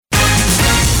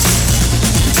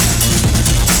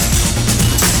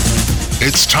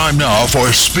It's time now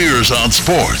for Spears on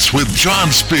Sports with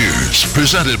John Spears,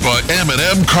 presented by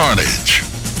M&M Carnage.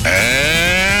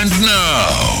 And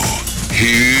now,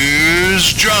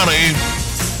 here's Johnny.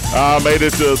 Made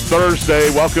it to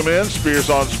Thursday. Welcome in, Spears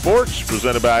on Sports,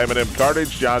 presented by M&M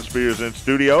Carnage. John Spears in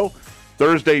studio.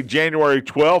 Thursday, January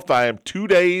 12th. I am 2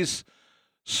 days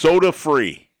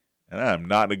soda-free, and I'm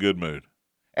not in a good mood.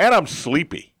 And I'm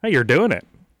sleepy. Hey, you're doing it.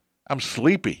 I'm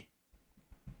sleepy.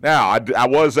 Now, I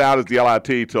was out at the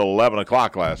LIT till 11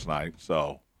 o'clock last night,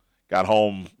 so got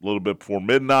home a little bit before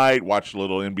midnight, watched a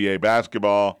little NBA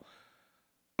basketball.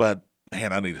 But,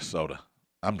 man, I need a soda.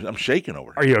 I'm shaking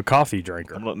over Are here. you a coffee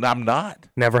drinker? I'm not.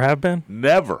 Never have been?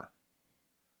 Never.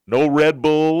 No Red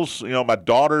Bulls. You know, my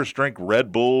daughters drink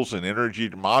Red Bulls and energy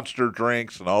monster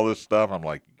drinks and all this stuff. I'm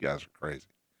like, you guys are crazy.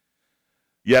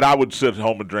 Yet I would sit at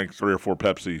home and drink 3 or 4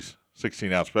 Pepsis,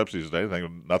 16-ounce Pepsis a day,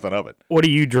 think nothing of it. What are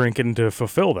you drinking to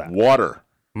fulfill that? Water.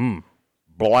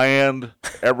 Bland,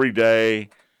 every day.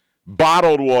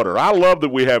 Bottled water. I love that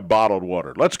we have bottled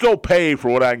water. Let's go pay for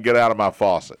what I can get out of my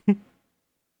faucet.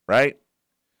 Right?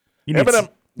 You need, M&M,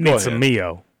 need some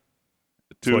Mio.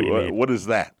 What is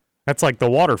that? That's like the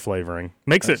water flavoring.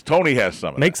 Tony has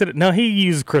some of that. No, he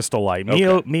uses Crystal Light.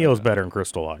 Mio's better than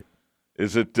Crystal Light.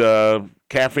 Is it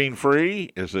caffeine free?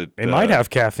 Is it? It might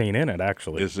have caffeine in it,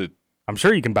 actually. Is it I'm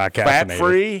sure you can buy caffeinated. fat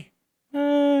free?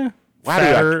 Why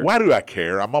do I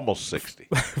care? I'm almost 60.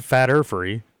 Fatter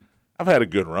free. I've had a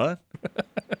good run,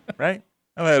 right?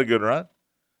 I've had a good run.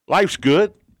 Life's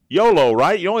good. YOLO,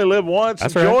 right? You only live once.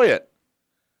 That's Enjoy right. it.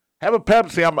 Have a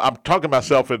Pepsi. I'm talking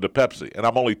myself into Pepsi, and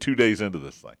I'm only 2 days into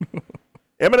this thing.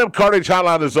 M&M Carnage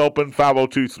Hotline is open,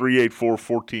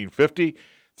 502-384-1450,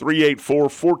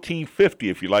 384-1450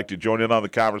 if you'd like to join in on the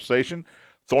conversation.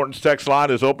 Thornton's text line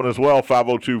is open as well,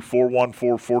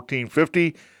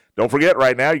 502-414-1450. Don't forget,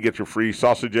 right now, you get your free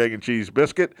sausage, egg, and cheese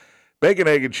biscuit, bacon,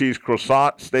 egg, and cheese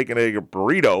croissant, steak and egg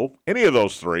burrito, any of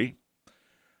those three,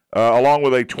 along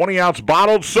with a 20-ounce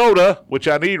bottled soda, which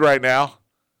I need right now,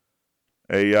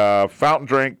 a fountain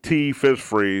drink, tea, fizz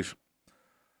freeze.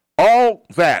 All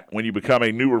that when you become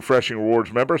a new Refreshing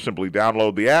Rewards member. Simply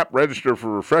download the app, register for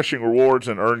Refreshing Rewards,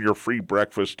 and earn your free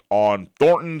breakfast on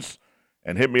Thornton's.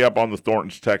 And hit me up on the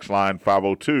Thornton's text line,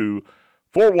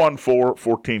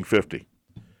 502-414-1450.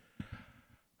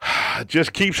 It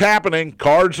just keeps happening.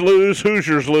 Cards lose,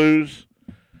 Hoosiers lose.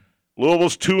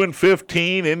 Louisville's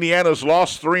 2-15. Indiana's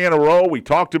lost 3 in a row. We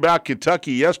talked about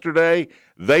Kentucky yesterday.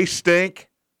 They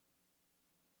stink.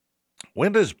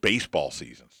 When does baseball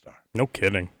season start? No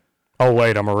kidding. Oh,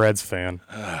 wait, I'm a Reds fan.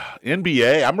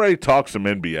 NBA? I'm ready to talk some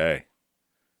NBA.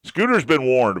 Scooter's been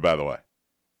warned, by the way.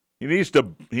 He needs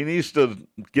to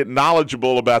get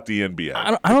knowledgeable about the NBA.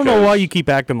 I don't know why you keep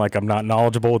acting like I'm not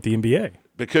knowledgeable with the NBA.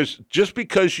 Because just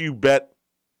because you bet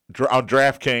on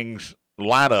DraftKings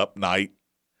lineup night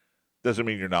doesn't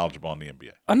mean you're knowledgeable on the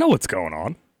NBA. I know what's going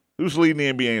on. Who's leading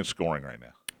the NBA in scoring right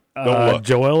now? Don't look.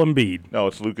 Joel Embiid. No,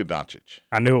 it's Luka Doncic.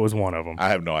 I knew it was one of them. I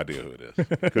have no idea who it is.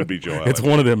 Could be Joel. It's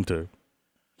one of them two.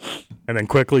 And then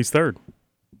Quickly's third.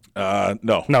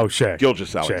 No. No, Shaq.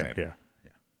 Gilgeous-Alexander. Shaq, yeah.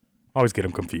 Always get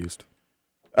him confused.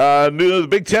 The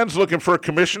Big Ten's looking for a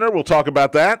commissioner. We'll talk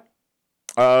about that.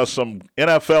 Some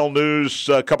NFL news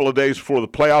a couple of days before the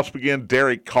playoffs begin.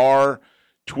 Derek Carr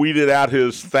tweeted out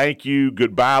his thank you,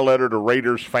 goodbye letter to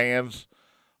Raiders fans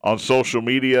on social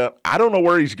media. I don't know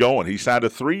where he's going. He signed a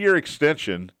 3-year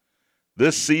extension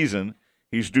this season.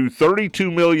 He's due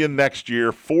 $32 million next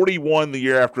year, $41 the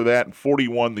year after that, and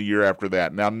 $41 the year after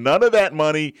that. Now, none of that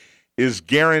money is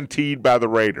guaranteed by the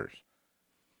Raiders.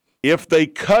 If they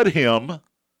cut him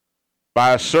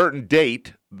by a certain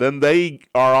date, then they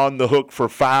are on the hook for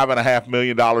 $5.5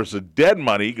 million of dead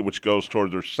money, which goes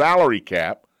toward their salary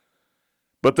cap.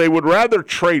 But they would rather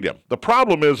trade him. The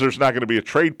problem is there's not going to be a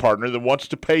trade partner that wants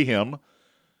to pay him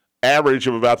average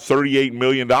of about $38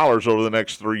 million over the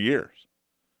next 3 years.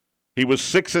 He was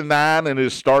 6-9 in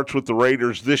his starts with the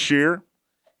Raiders this year.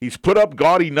 He's put up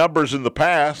gaudy numbers in the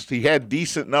past. He had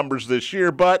decent numbers this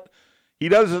year, but he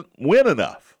doesn't win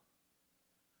enough.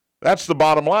 That's the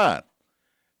bottom line.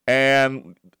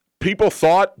 And people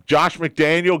thought Josh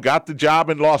McDaniel got the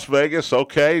job in Las Vegas.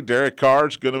 Okay, Derek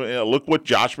Carr's going to look what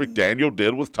Josh McDaniel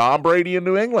did with Tom Brady in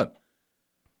New England.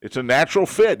 It's a natural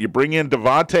fit. You bring in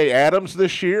Devontae Adams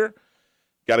this year.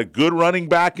 Got a good running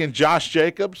back in Josh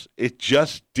Jacobs. It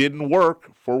just didn't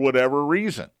work for whatever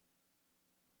reason.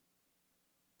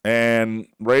 And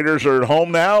Raiders are at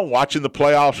home now, watching the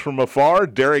playoffs from afar.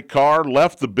 Derek Carr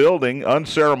left the building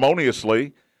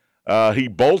unceremoniously. He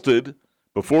bolted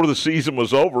before the season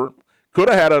was over. Could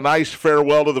have had a nice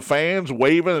farewell to the fans,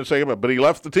 waving and saying, but he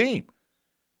left the team.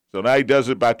 So now he does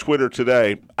it by Twitter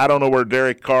today. I don't know where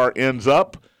Derek Carr ends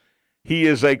up. He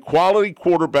is a quality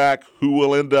quarterback who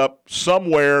will end up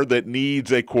somewhere that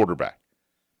needs a quarterback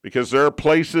because there are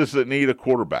places that need a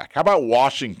quarterback. How about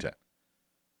Washington?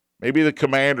 Maybe the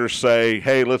Commanders say,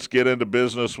 hey, let's get into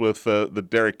business with the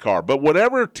Derek Carr. But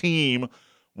whatever team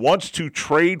wants to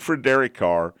trade for Derek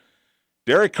Carr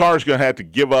is going to have to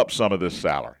give up some of this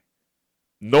salary.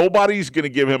 Nobody's going to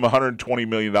give him $120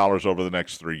 million over the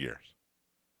next 3 years.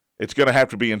 It's going to have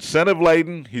to be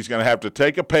incentive-laden. He's going to have to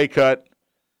take a pay cut.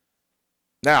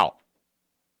 Now,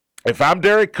 if I'm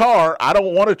Derek Carr, I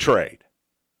don't want to trade.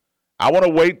 I want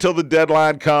to wait till the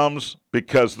deadline comes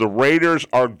because the Raiders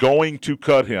are going to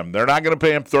cut him. They're not going to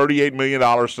pay him $38 million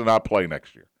to not play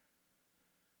next year.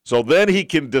 So then he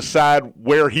can decide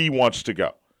where he wants to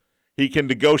go. He can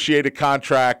negotiate a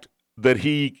contract that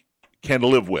he can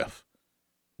live with,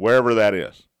 wherever that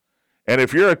is. And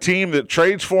if you're a team that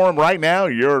trades for him right now,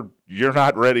 you're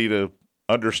not ready to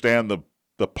understand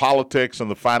the politics and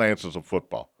the finances of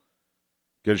football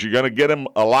because you're going to get him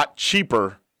a lot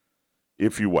cheaper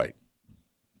if you wait.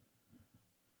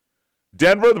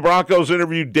 Denver, the Broncos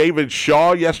interviewed David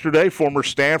Shaw yesterday, former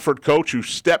Stanford coach who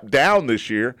stepped down this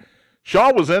year.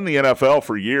 Shaw was in the NFL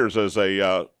for years as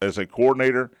a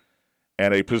coordinator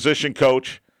and a position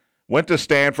coach. Went to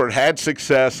Stanford, had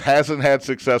success, hasn't had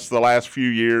success the last few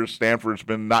years. Stanford's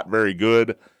been not very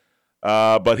good.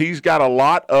 But he's got a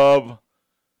lot of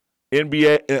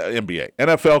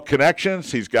NFL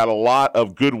connections. He's got a lot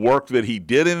of good work that he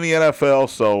did in the NFL.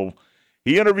 So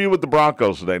he interviewed with the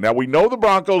Broncos today. Now, we know the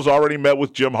Broncos already met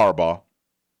with Jim Harbaugh.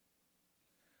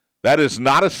 That is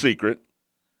not a secret.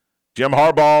 Jim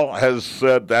Harbaugh has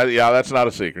said that, yeah, that's not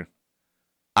a secret.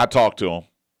 I talked to him.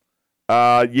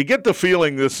 You get the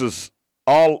feeling this is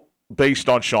all based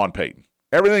on Sean Payton.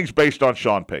 Everything's based on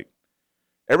Sean Payton.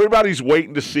 Everybody's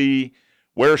waiting to see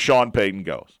where Sean Payton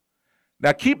goes.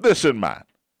 Now, keep this in mind.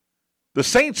 The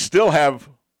Saints still have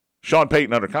Sean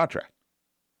Payton under contract.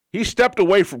 He stepped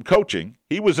away from coaching.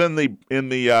 He was in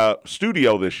the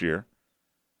studio this year.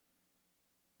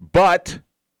 But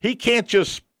he can't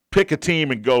just pick a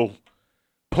team and go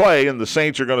play, and the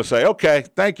Saints are going to say, okay,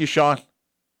 thank you, Sean.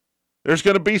 There's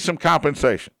going to be some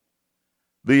compensation.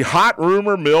 The hot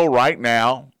rumor mill right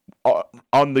now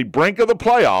on the brink of the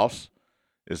playoffs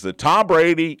is that Tom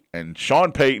Brady and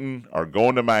Sean Payton are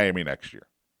going to Miami next year.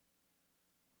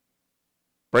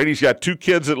 Brady's got 2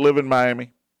 kids that live in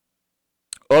Miami,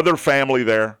 other family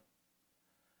there.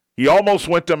 He almost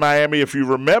went to Miami, if you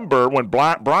remember, when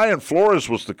Brian Flores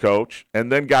was the coach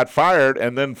and then got fired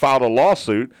and then filed a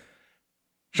lawsuit.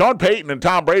 Sean Payton and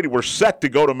Tom Brady were set to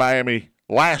go to Miami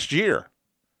last year,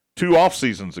 2 off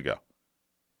seasons ago.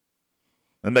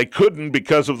 And they couldn't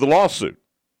because of the lawsuit.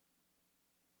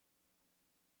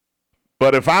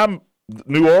 But if I'm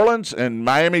New Orleans and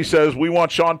Miami says we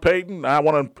want Sean Payton, I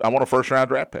want a first-round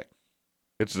draft pick.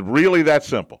 It's really that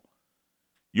simple.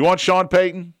 You want Sean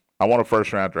Payton? I want a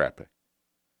first-round draft pick.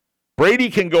 Brady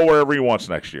can go wherever he wants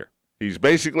next year. He's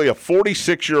basically a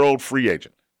 46-year-old free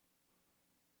agent.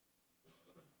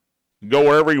 Go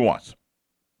wherever he wants.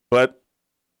 But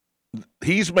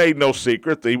he's made no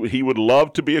secret that he would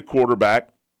love to be a quarterback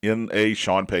in a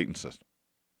Sean Payton system.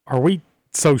 Are we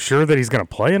so sure that he's going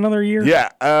to play another year? Yeah,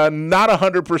 not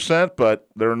 100%, but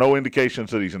there are no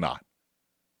indications that he's not.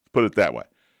 Put it that way.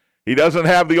 He doesn't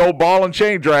have the old ball and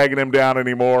chain dragging him down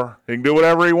anymore. He can do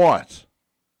whatever he wants.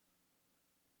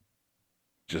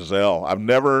 Giselle. I've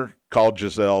never called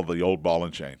Giselle the old ball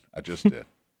and chain. I just did.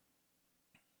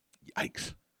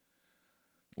 Yikes.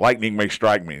 Lightning may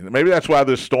strike me. Maybe that's why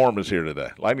this storm is here today.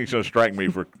 Lightning's going to strike me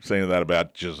for saying that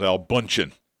about Giselle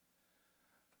Bundchen.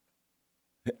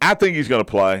 I think he's going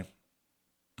to play.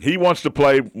 He wants to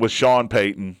play with Sean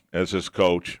Payton as his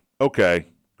coach. Okay,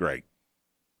 great.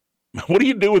 What do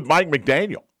you do with Mike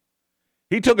McDaniel?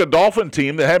 He took a Dolphin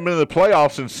team that hadn't been in the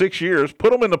playoffs in 6 years,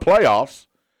 put them in the playoffs,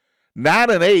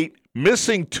 9-8,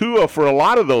 missing Tua for a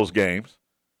lot of those games,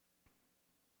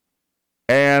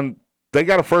 and they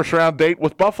got a first-round date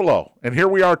with Buffalo. And here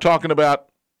we are talking about,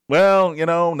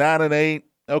 9-8,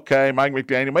 okay, Mike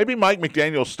McDaniel. Maybe Mike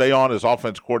McDaniel will stay on as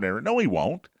offense coordinator. No, he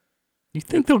won't. You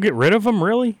think they'll get rid of him,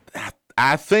 really?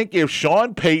 I think if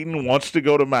Sean Payton wants to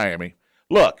go to Miami,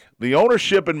 look, the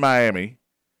ownership in Miami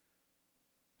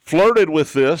flirted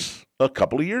with this a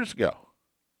couple of years ago,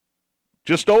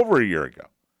 just over a year ago.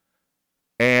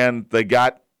 And they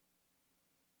got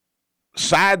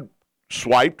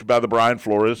side-swiped by the Brian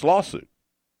Flores lawsuit.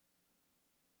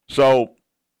 So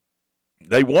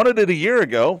they wanted it a year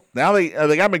ago. Now they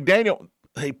got McDaniel.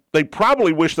 They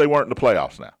probably wish they weren't in the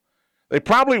playoffs now. They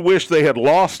probably wish they had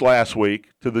lost last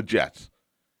week to the Jets.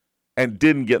 and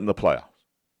didn't get in the playoffs.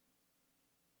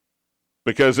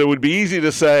 Because it would be easy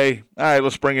to say, all right,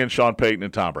 let's bring in Sean Payton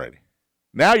and Tom Brady.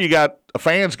 Now you got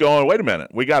fans going, wait a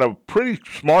minute, we got a pretty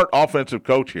smart offensive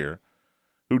coach here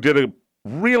who did a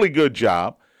really good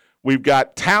job. We've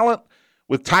got talent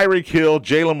with Tyreek Hill,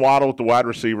 Jalen Waddle at the wide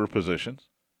receiver positions.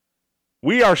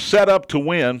 We are set up to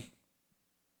win.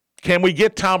 Can we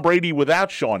get Tom Brady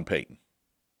without Sean Payton?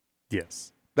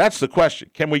 Yes. That's the question.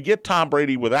 Can we get Tom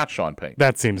Brady without Sean Payton?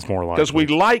 That seems more likely. Because we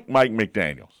like Mike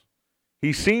McDaniels.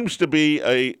 He seems to be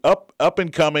a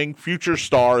up-and-coming future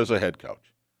star as a head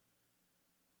coach.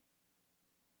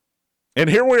 And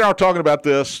here we are talking about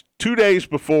this 3 days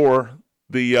before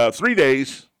the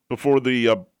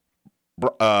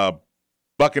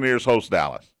Buccaneers host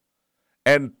Dallas,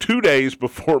 and 2 days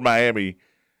before Miami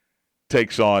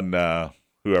takes on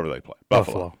whoever they play,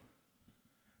 Buffalo.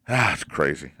 It's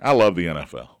crazy. I love the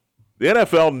NFL. The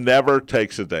NFL never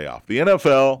takes a day off. The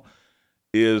NFL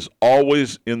is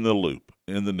always in the loop,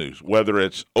 in the news, whether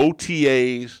it's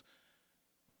OTAs,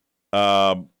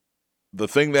 the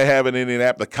thing they have in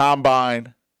Indianapolis, the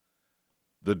combine,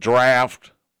 the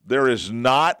draft. There is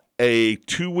not a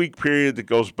 2-week period that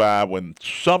goes by when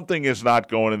something is not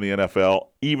going in the NFL,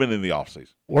 even in the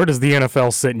offseason. Where does the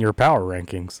NFL sit in your power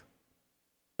rankings?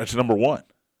 That's number one.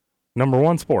 Number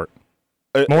one sport.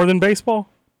 More than baseball?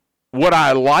 What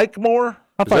I like more?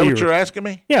 Is that what you're asking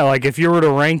me? Yeah, like if you were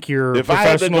to rank your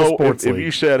professional sports league. If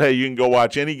you said, hey, you can go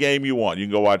watch any game you want. You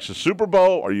can go watch the Super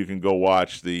Bowl, or you can go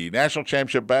watch the National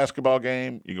Championship basketball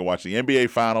game. You can watch the NBA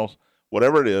Finals,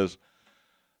 whatever it is.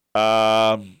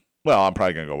 Well, I'm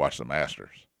probably going to go watch the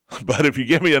Masters. But if you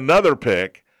give me another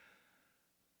pick,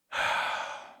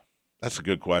 that's a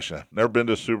good question. Never been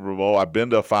to a Super Bowl. I've been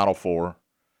to a Final Four.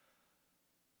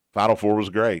 Final Four was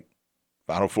great.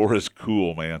 Final Four is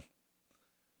cool, man.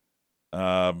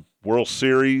 World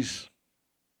Series.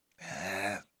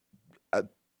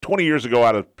 20 years ago,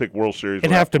 I'd have picked World Series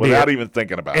without even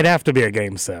thinking about it. It'd have to be a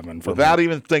Game 7. Without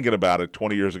even thinking about it,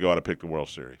 20 years ago, I'd have picked the World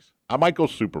Series. I might go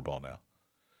Super Bowl now.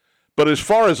 But as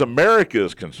far as America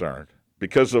is concerned,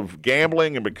 because of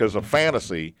gambling and because of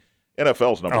fantasy,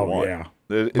 NFL's number one.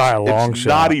 Yeah. By a long shot. It's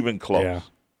not even close. Yeah.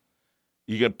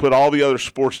 You can put all the other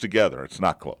sports together. It's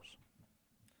not close.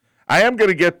 I am going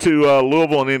to get to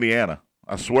Louisville and Indiana.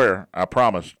 I swear. I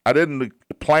promise. I didn't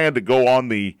plan to go on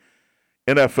the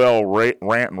NFL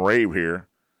rant and rave here.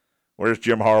 Where's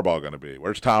Jim Harbaugh going to be?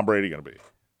 Where's Tom Brady going to be?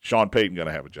 Sean Payton going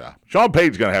to have a job? Sean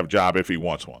Payton's going to have a job if he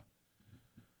wants one.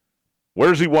 Where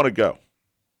does he want to go?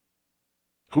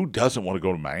 Who doesn't want to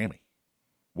go to Miami?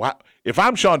 Why? If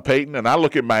I'm Sean Payton and I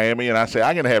look at Miami and I say,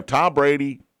 I'm going to have Tom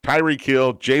Brady, Tyreek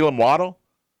Hill, Jalen Waddle,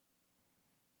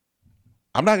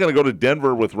 I'm not going to go to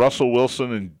Denver with Russell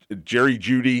Wilson and Jerry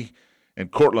Jeudy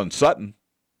and Cortland Sutton.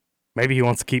 Maybe he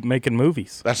wants to keep making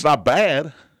movies. That's not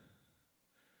bad.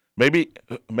 Maybe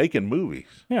making movies.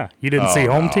 Yeah. You didn't see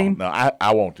Home Team? No,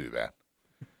 I won't do that.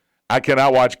 I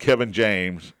cannot watch Kevin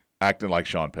James acting like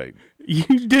Sean Payton. You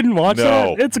didn't watch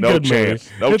that? It's a good movie.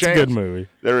 It's a good movie.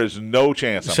 There is no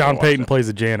chance. Sean Payton plays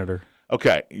a janitor.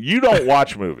 Okay. You don't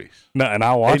watch movies. No, and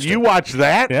I watched it. And you watch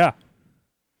that? Yeah.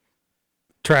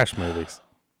 Trash movies.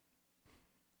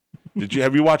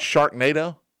 Have you watched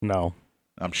Sharknado? No.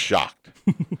 I'm shocked.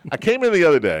 I came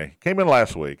in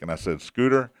last week, and I said,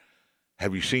 Scooter,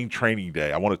 have you seen Training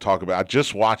Day? I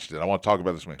just watched it. I want to talk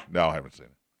about this movie. No, I haven't seen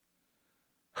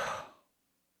it.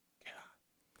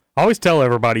 I always tell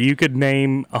everybody you could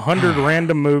name 100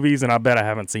 random movies, and I bet I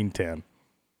haven't seen 10.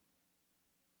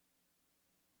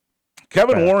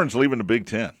 Kevin Warren's leaving the Big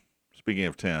Ten. Speaking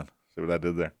of 10, see what I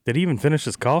did there? Did he even finish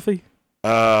his coffee?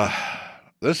 I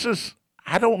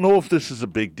don't know if this is a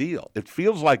big deal. It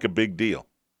feels like a big deal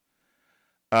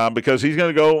because he's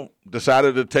going to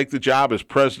decided to take the job as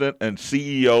president and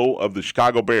CEO of the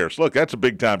Chicago Bears. Look, that's a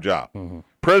big-time job. Mm-hmm.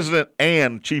 President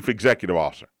and chief executive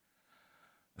officer.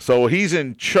 So he's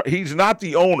not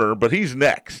the owner, but he's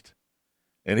next.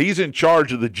 And he's in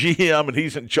charge of the GM and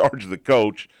he's in charge of the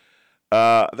coach.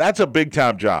 That's a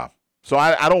big-time job. So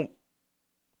I don't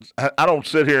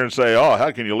sit here and say, oh,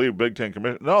 how can you leave Big Ten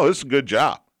commission? No, this is a good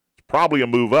job. It's probably a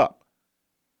move up.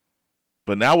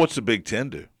 But now what's the Big Ten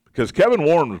do? Because Kevin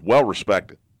Warren was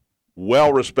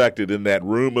well-respected in that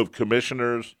room of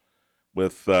commissioners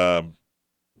with, all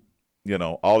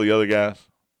the other guys.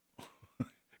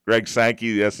 Greg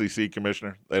Sankey, the SEC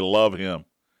commissioner, they love him.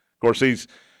 Of course,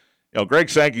 Greg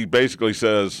Sankey basically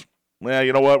says, well,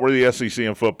 you know what? We're the SEC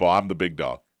in football. I'm the big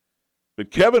dog. But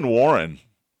Kevin Warren,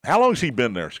 how long has he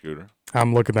been there, Scooter?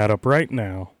 I'm looking that up right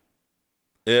now.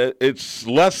 It's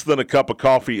less than a cup of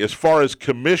coffee as far as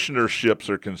commissionerships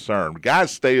are concerned. Guys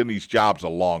stay in these jobs a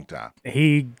long time.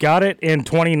 He got it in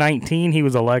 2019. He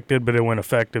was elected, but it went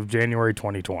effective January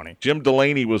 2020. Jim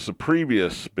Delaney was the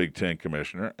previous Big Ten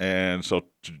commissioner, and so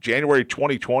January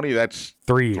 2020, that's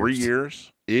 3 years. 3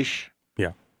 years-ish.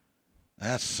 Yeah.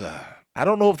 That's I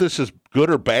don't know if this is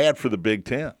good or bad for the Big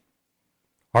Ten.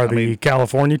 Are the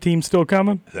California teams still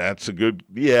coming? That's a good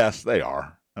 – yes, they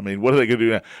are. I mean, what are they going to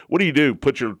do now? What do you do?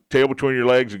 Put your tail between your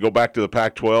legs and go back to the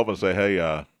Pac-12 and say, hey,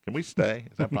 can we stay?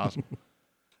 Is that possible?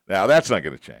 Now, that's not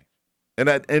going to change.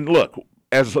 And look,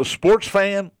 as a sports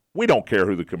fan, we don't care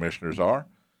who the commissioners are.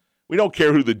 We don't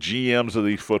care who the GMs of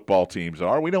these football teams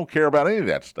are. We don't care about any of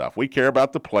that stuff. We care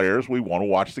about the players. We want to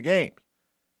watch the game.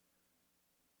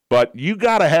 But you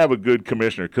got to have a good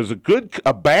commissioner because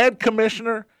a bad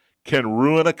commissioner can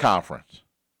ruin a conference.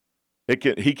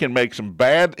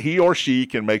 He or she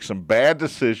can make some bad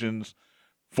decisions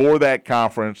for that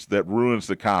conference that ruins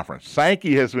the conference.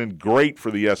 Sankey has been great for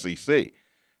the SEC.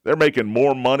 They're making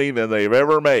more money than they've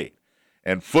ever made.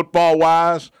 And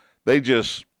football-wise,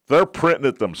 they're printing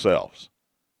it themselves.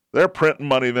 They're printing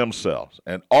money themselves.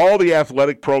 And all the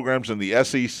athletic programs in the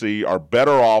SEC are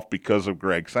better off because of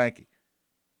Greg Sankey.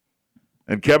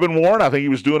 And Kevin Warren, I think he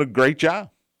was doing a great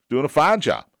job, doing a fine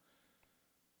job.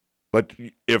 But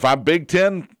if I'm Big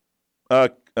Ten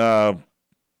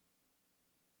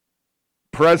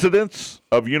presidents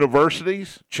of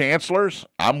universities, chancellors,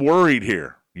 I'm worried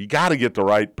here. You got to get the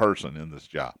right person in this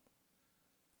job.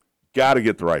 Got to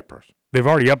get the right person. They've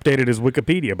already updated his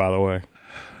Wikipedia, by the way.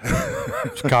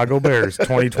 Chicago Bears,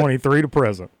 2023 to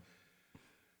present.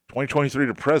 2023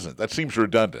 to present. That seems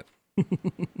redundant.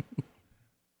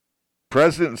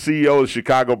 President and CEO of the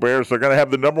Chicago Bears, they're going to have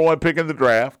the number 1 pick in the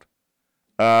draft.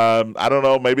 I don't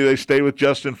know. Maybe they stay with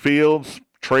Justin Fields,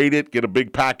 trade it, get a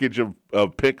big package of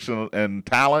picks and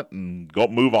talent, and go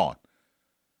move on.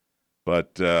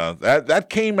 But that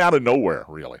came out of nowhere,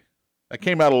 really. That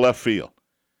came out of left field.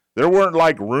 There weren't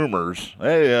like rumors.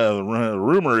 Hey, the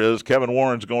rumor is Kevin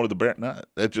Warren's going to the Bears. No,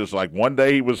 it's just like one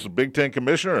day he was the Big Ten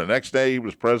commissioner, and the next day he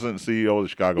was president and CEO of the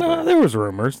Chicago Bears. There was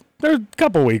rumors. There's a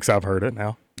couple weeks I've heard it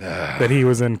now that he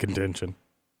was in contention.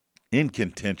 In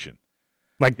contention.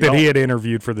 Like that he had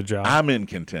interviewed for the job. I'm in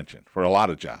contention for a lot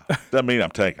of jobs. Doesn't mean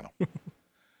I'm taking them.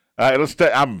 All right,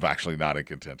 I'm actually not in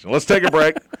contention. Let's take a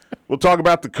break. We'll talk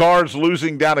about the Cards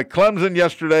losing down at Clemson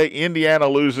yesterday, Indiana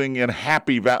losing in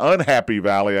Unhappy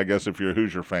Valley, I guess, if you're a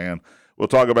Hoosier fan. We'll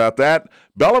talk about that.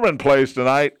 Bellarmine plays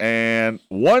tonight, and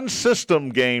one system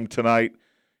game tonight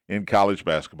in college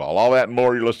basketball. All that and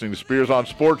more. You're listening to Spears on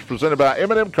Sports, presented by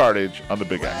M&M Cartage on the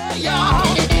Big X.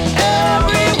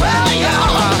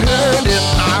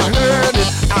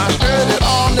 I heard it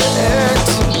on the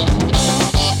X.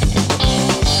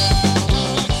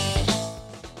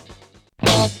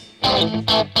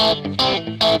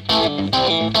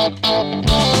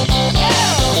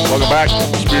 Welcome back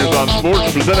to Spears on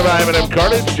Sports, presented by M&M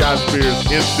Cartage. John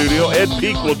Spears in studio. Ed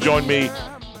Peak will join me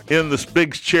in the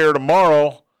big chair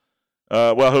tomorrow.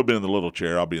 He'll be in the little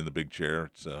chair. I'll be in the big chair.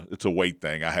 It's a weight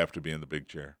thing. I have to be in the big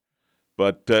chair.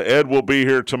 But Ed will be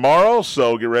here tomorrow,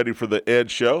 so get ready for the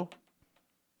Ed Show.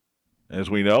 As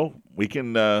we know, we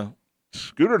can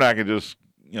Scooter and I can just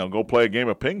go play a game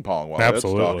of ping pong while Ed's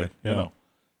talking. Yeah.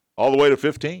 All the way to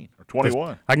 15 or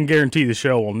 21. I can guarantee the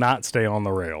show will not stay on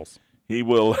the rails. He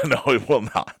will. No, he will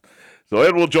not. So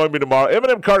Ed will join me tomorrow.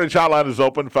 M&M Cartage Hotline is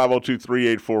open,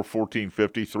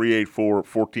 502-384-1450,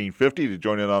 384-1450 to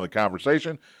join in on the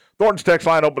conversation. Thornton's text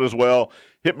line open as well.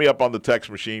 Hit me up on the text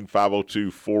machine,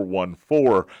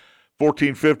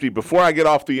 502-414-1450. Before I get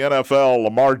off the NFL,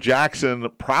 Lamar Jackson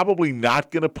probably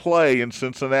not going to play in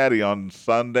Cincinnati on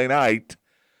Sunday night.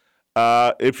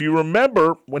 If you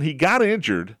remember, when he got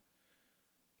injured,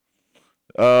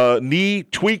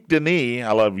 tweaked a knee.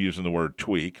 I love using the word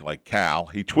tweak, like Cal.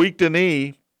 He tweaked a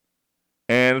knee,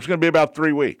 and it's going to be about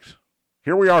 3 weeks.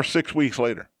 Here we are 6 weeks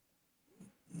later,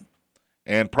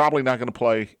 and probably not going to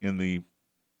play in the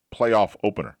playoff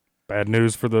opener. Bad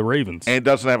news for the Ravens. And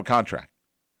doesn't have a contract.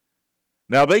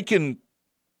 Now they can,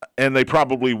 and they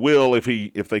probably will if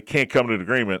they can't come to an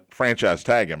agreement, franchise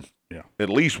tag him. Yeah. At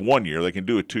least 1 year. They can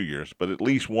do it 2 years, but at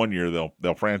least 1 year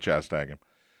they'll franchise tag him.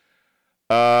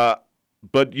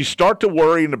 But you start to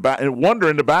worry and wonder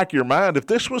in the back of your mind, if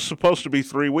this was supposed to be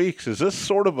 3 weeks, is this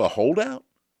sort of a holdout?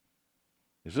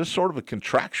 Is this sort of a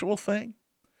contractual thing?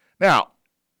 Now,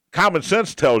 common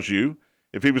sense tells you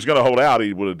if he was going to hold out,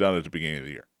 he would have done it at the beginning of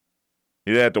the year.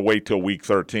 He didn't have to wait till week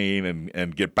 13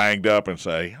 and get banged up and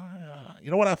say, you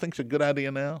know what I think's a good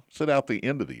idea now? Sit out the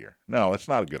end of the year. No, it's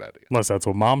not a good idea. Unless that's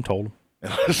what Mom told him.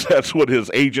 Unless that's what his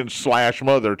agent /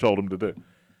 mother told him to do.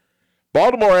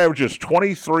 Baltimore averages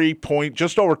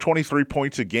just over 23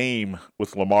 points a game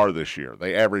with Lamar this year.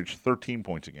 They average 13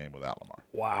 points a game without Lamar.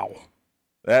 Wow.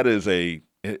 That is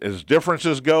as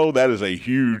differences go, that is a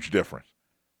huge difference.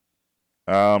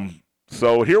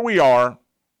 So here we are.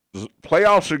 The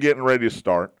playoffs are getting ready to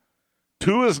start.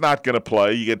 Tua's not going to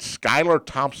play. You get Skylar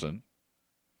Thompson.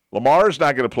 Lamar's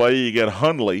not going to play. You get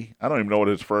Hundley. I don't even know what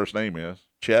his first name is.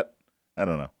 Chet? I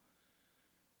don't know.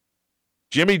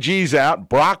 Jimmy G's out.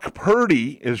 Brock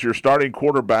Purdy is your starting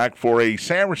quarterback for a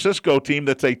San Francisco team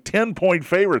that's a 10-point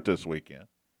favorite this weekend.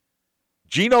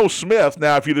 Geno Smith.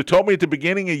 Now, if you'd have told me at the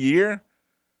beginning of the year,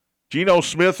 Geno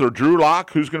Smith or Drew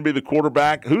Lock, who's going to be the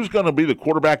quarterback? Who's going to be the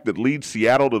quarterback that leads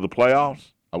Seattle to the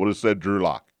playoffs? I would have said Drew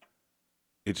Lock.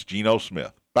 It's Geno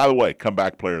Smith. By the way,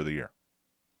 comeback player of the year.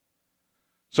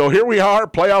 So here we are.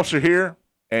 Playoffs are here.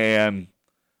 And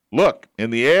look,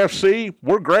 in the AFC,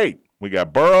 we're great. We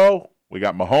got Burrow. We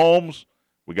got Mahomes.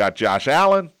 We got Josh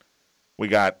Allen. We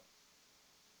got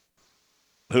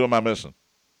 – who am I missing?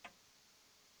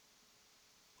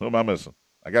 I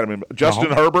got him in –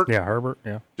 Justin Herbert. Yeah, Herbert,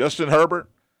 yeah. Justin Herbert.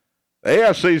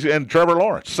 AFC's – and Trevor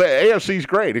Lawrence. AFC's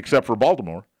great except for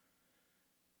Baltimore.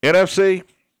 NFC,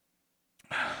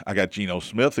 I got Geno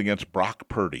Smith against Brock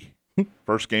Purdy.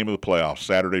 First game of the playoffs,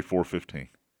 Saturday, 4:15.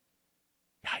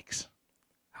 Yikes.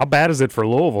 How bad is it for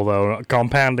Louisville, though,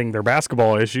 compounding their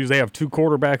basketball issues? They have two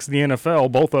quarterbacks in the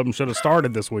NFL. Both of them should have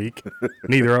started this week.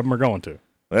 Neither of them are going to.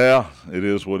 Well, it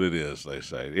is what it is, they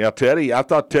say. Yeah, Teddy, I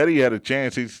thought Teddy had a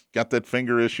chance. He's got that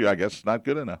finger issue. I guess not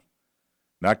good enough.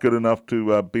 Not good enough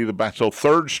to be the back. So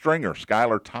third stringer,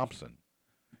 Skylar Thompson,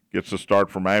 gets the start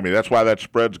for Miami. That's why that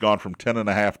spread's gone from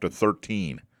 10.5 to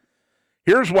 13.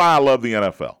 Here's why I love the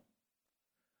NFL.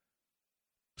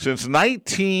 Since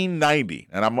 1990,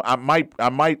 and I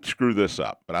might screw this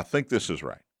up, but I think this is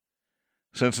right.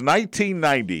 Since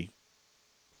 1990,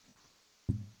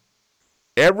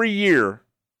 every year,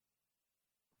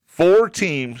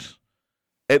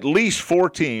 at least four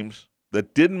teams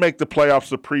that didn't make the playoffs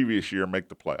the previous year make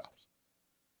the playoffs.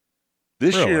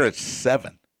 This year it's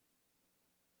 7.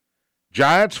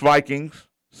 Giants, Vikings,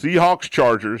 Seahawks,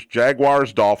 Chargers,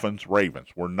 Jaguars, Dolphins, Ravens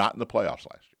were not in the playoffs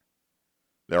last year.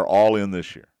 They're all in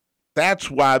this year.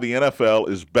 That's why the NFL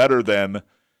is better than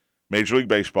Major League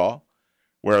Baseball,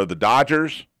 where the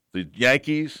Dodgers, the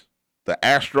Yankees, the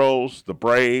Astros, the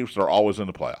Braves, they're always in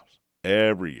the playoffs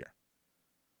every year.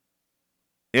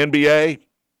 NBA,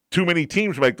 too many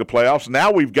teams make the playoffs. Now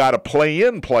we've got a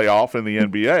play-in playoff in the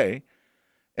NBA,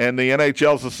 and the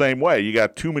NHL's the same way. You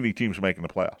got too many teams making the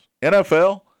playoffs.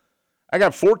 NFL, I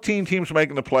got 14 teams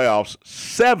making the playoffs,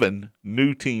 7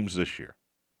 new teams this year.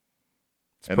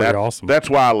 It's pretty awesome. That's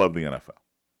why I love the NFL.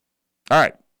 All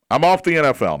right, I'm off the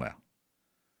NFL now.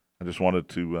 I just wanted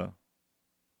to,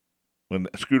 when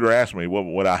Scooter asked me what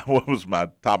was my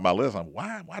top of my list,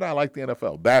 why do I like the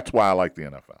NFL? That's why I like the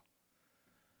NFL.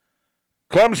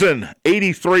 Clemson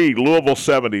 83, Louisville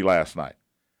 70 last night.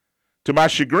 To my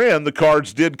chagrin, the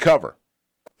Cards did cover.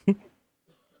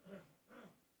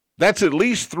 That's at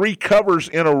least 3 covers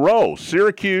in a row.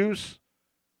 Syracuse,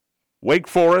 Wake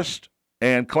Forest,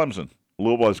 and Clemson.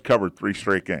 Louisville has covered 3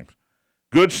 straight games.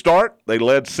 Good start. They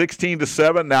led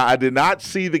 16-7. Now, I did not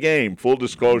see the game, full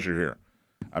disclosure here.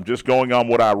 I'm just going on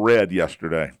what I read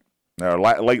yesterday,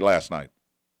 late last night.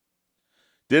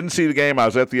 Didn't see the game. I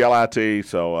was at the LIT,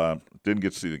 so didn't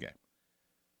get to see the game.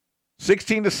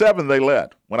 16-7, they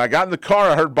led. When I got in the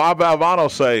car, I heard Bob Valvano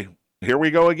say, here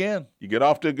we go again. You get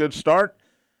off to a good start,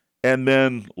 and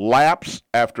then laps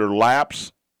after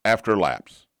laps after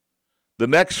laps. The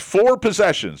next 4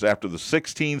 possessions after the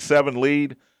 16-7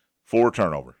 lead, 4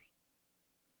 turnovers.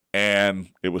 And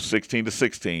it was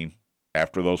 16-16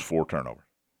 after those 4 turnovers.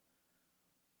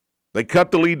 They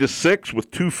cut the lead to 6 with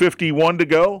 2:51 to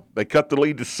go. They cut the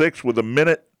lead to 6 with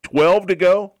 1:12 to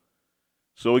go.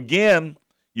 So, again,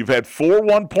 you've had 4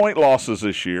 one-point losses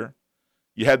this year.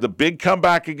 You had the big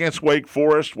comeback against Wake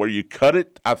Forest where you cut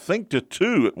it, I think, to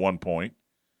 2 at one point.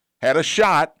 Had a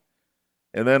shot.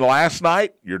 And then last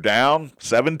night, you're down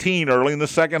 17 early in the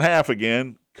second half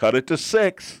again. Cut it to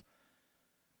 6.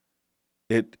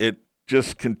 It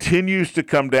just continues to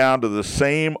come down to the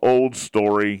same old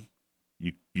story.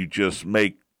 You just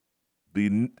make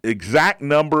the exact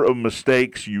number of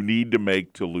mistakes you need to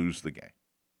make to lose the game.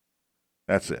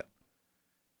 That's it.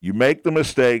 You make the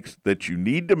mistakes that you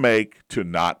need to make to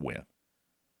not win.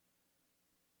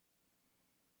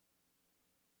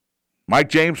 Mike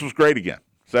James was great again.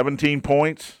 17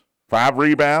 points, 5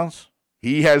 rebounds.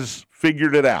 He has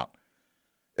figured it out.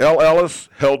 El Ellis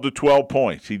held to 12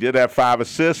 points. He did have 5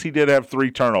 assists. He did have 3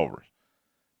 turnovers.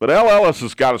 But El Ellis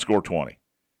has got to score 20.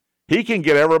 he can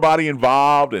get everybody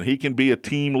involved, and he can be a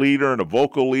team leader and a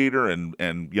vocal leader, and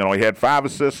he had 5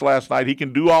 assists last night. He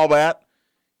can do all that.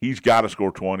 He's got to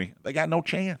score 20. They got no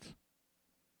chance.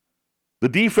 The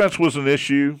defense was an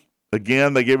issue.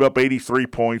 Again, they gave up 83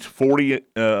 points, 40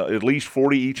 at least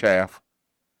 40 each half.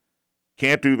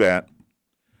 Can't do that.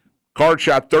 Cards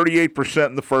shot 38%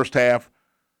 in the first half,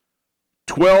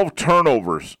 12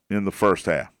 turnovers in the first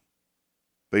half.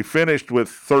 They finished with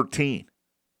 13.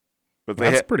 But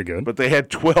That's pretty good. But they had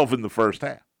 12 in the first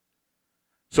half.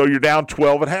 So you're down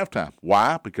 12 at halftime.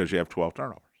 Why? Because you have 12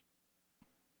 turnovers.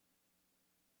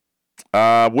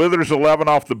 Withers 11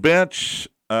 off the bench.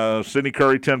 Sidney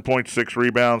Curry 10.6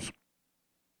 rebounds.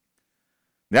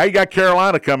 Now you got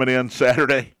Carolina coming in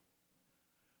Saturday.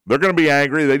 They're going to be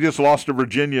angry. They just lost to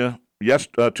Virginia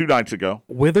 2 nights ago.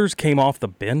 Withers came off the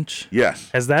bench? Yes.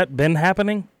 Has that been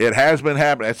happening? It has been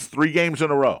happening. It's 3 games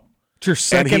in a row. It's your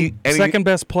second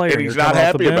best player. And he's not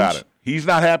happy about it. He's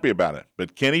not happy about it.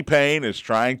 But Kenny Payne is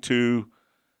trying to,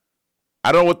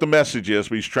 I don't know what the message is,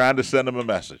 but he's trying to send him a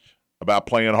message about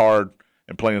playing hard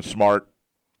and playing smart,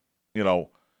 the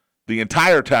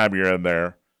entire time you're in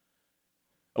there.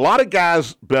 A lot of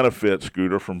guys benefit,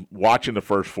 Scooter, from watching the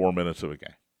first 4 minutes of a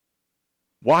game.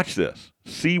 Watch this.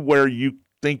 See where you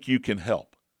think you can help.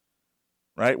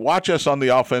 Right? Watch us on the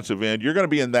offensive end. You're going to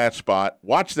be in that spot.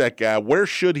 Watch that guy. Where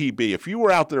should he be? If you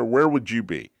were out there, where would you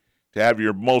be to have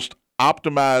your most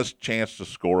optimized chance to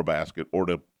score a basket or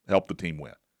to help the team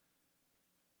win?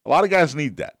 A lot of guys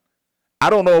need that.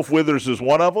 I don't know if Withers is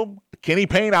one of them. Kenny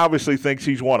Payne obviously thinks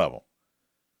he's one of them.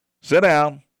 Sit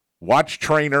down, watch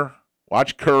Trainer,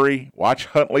 watch Curry, watch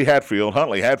Huntley Hatfield.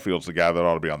 Huntley Hatfield's the guy that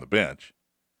ought to be on the bench.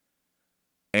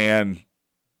 And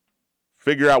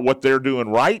figure out what they're doing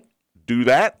right, do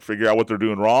that, figure out what they're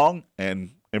doing wrong,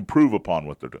 and improve upon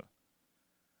what they're doing.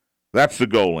 That's the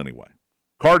goal anyway.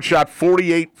 Card shot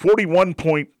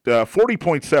 40.7%,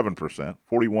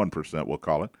 41% we'll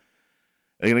call it.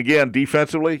 And again,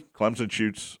 defensively, Clemson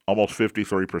shoots almost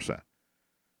 53%.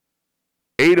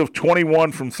 8 of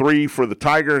 21 from 3 for the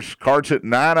Tigers. Cards hit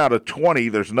 9 out of 20.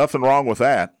 There's nothing wrong with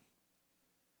that.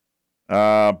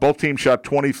 Both teams shot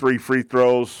 23 free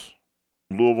throws.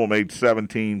 Louisville made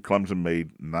 17. Clemson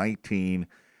made 19.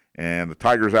 And the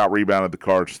Tigers out-rebounded the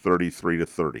Cards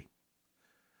 33-30.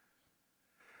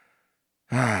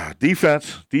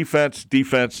 Defense.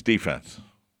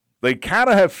 They kind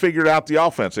of have figured out the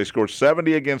offense. They scored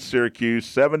 70 against Syracuse,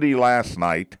 70 last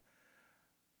night.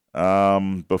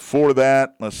 Before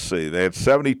that, let's see, they had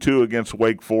 72 against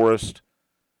Wake Forest.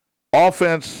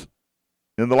 Offense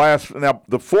in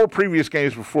the 4 previous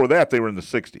games before that, they were in the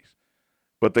 60s.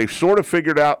 But they've sort of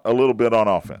figured out a little bit on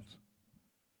offense.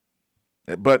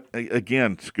 But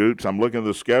again, Scoots, I'm looking at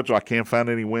the schedule. I can't find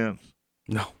any wins.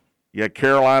 No. You got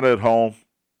Carolina at home.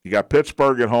 You got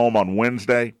Pittsburgh at home on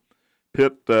Wednesday.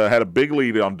 Pitt had a big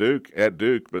lead on Duke, but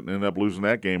ended up losing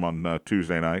that game on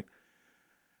Tuesday night.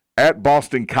 At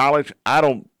Boston College, I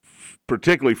don't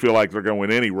particularly feel like they're going to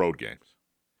win any road games.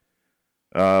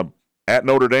 At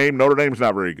Notre Dame's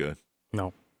not very good.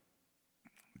 No.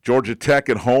 Georgia Tech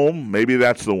at home, maybe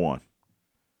that's the one.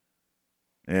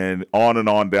 And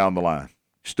on down the line.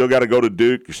 Still got to go to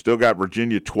Duke. You still got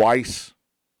Virginia twice.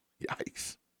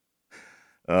 Yikes.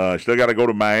 Still got to go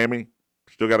to Miami.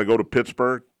 Still got to go to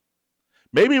Pittsburgh.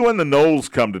 Maybe when the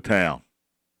Noles come to town.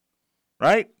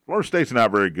 Right? Florida State's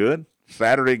not very good.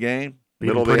 Saturday game.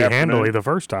 Middle of the afternoon. Handily the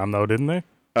first time, though, didn't they?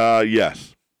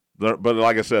 Yes. But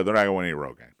like I said, they're not going to win any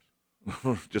road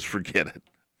games. Just forget it.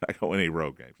 Not going to win any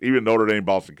road games. Even Notre Dame,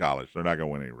 Boston College, they're not going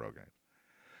to win any road games.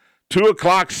 2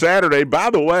 o'clock Saturday. By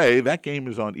the way, that game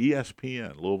is on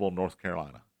ESPN, Louisville, North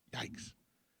Carolina. Yikes.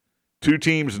 2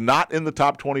 teams not in the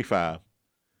top 25,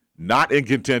 not in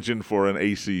contention for an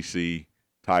ACC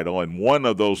title, and one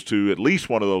of those 2, at least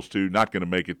one of those 2, not going to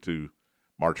make it to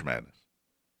March Madness.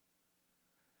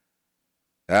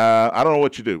 I don't know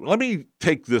what you do. Let me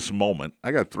take this moment.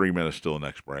 I got 3 minutes till the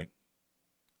next break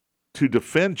to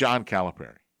defend John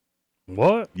Calipari.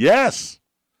 What? Yes,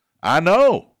 I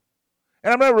know.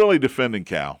 And I'm not really defending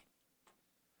Cal.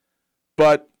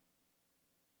 But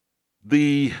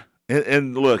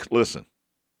look, listen,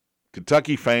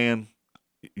 Kentucky fan,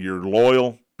 you're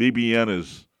loyal.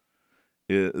 BBN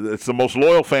it's the most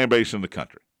loyal fan base in the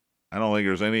country. I don't think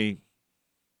there's any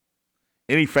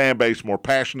fan base more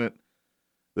passionate,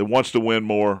 that wants to win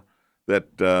more,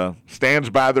 that stands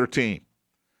by their team.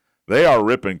 They are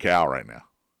ripping Cal right now.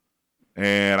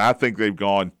 And I think they've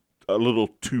gone a little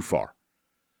too far.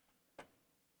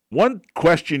 One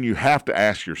question you have to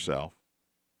ask yourself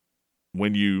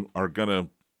when you are going to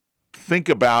think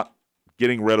about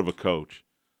getting rid of a coach,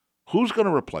 who's going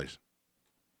to replace him?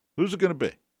 Who's it going to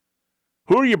be?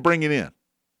 Who are you bringing in?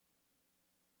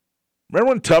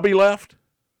 Remember when Tubby left?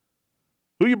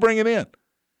 Who are you bringing in?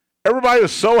 Everybody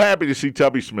was so happy to see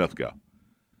Tubby Smith go.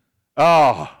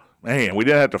 Oh, man, we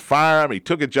didn't have to fire him. He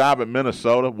took a job at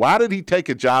Minnesota. Why did he take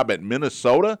a job at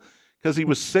Minnesota? Because he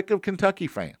was sick of Kentucky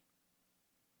fans.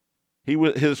 He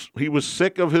was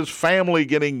sick of his family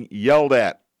getting yelled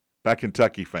at by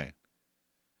Kentucky fans.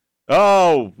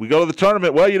 Oh, we go to the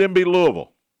tournament. Well, you didn't beat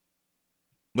Louisville.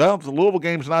 Well, the Louisville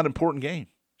game's not an important game.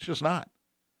 It's just not.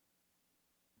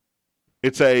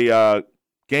 It's a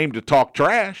game to talk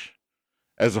trash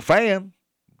as a fan.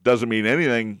 Doesn't mean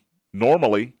anything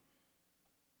normally.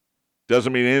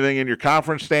 Doesn't mean anything in your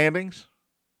conference standings.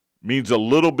 Means a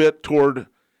little bit toward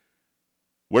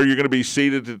where you're going to be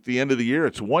seated at the end of the year.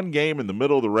 It's one game in the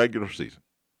middle of the regular season.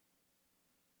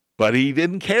 But he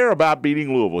didn't care about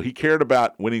beating Louisville. He cared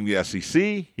about winning the SEC.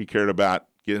 He cared about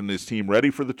getting his team ready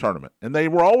for the tournament. And they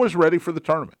were always ready for the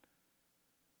tournament.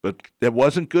 But that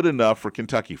wasn't good enough for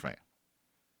Kentucky fans.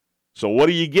 So what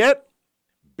do you get?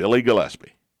 Billy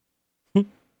Gillispie.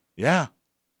 Yeah.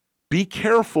 Be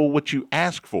careful what you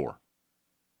ask for.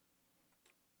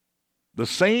 The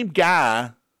same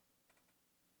guy,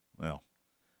 well,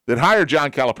 that hired John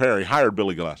Calipari hired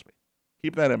Billy Gillispie.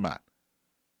 Keep that in mind.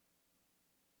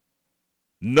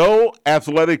 No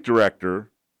athletic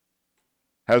director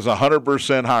has a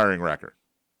 100% hiring record.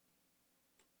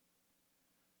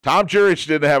 Tom Jurich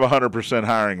didn't have a 100%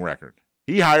 hiring record.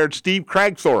 He hired Steve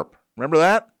Cragthorpe. Remember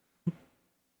that?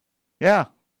 Yeah.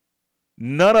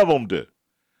 None of them do.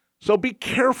 So be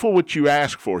careful what you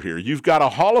ask for here. You've got a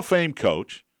Hall of Fame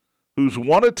coach who's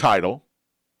won a title,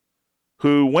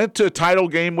 who went to a title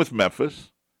game with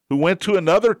Memphis, who went to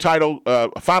another title,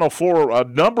 Final Four, a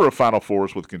number of Final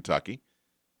Fours with Kentucky,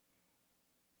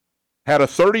 had a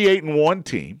 38-1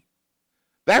 team.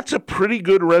 That's a pretty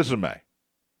good resume.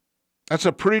 That's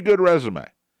a pretty good resume.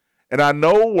 And I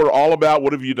know we're all about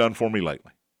what have you done for me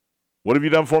lately. What have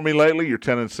you done for me lately? You're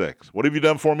 10-6. What have you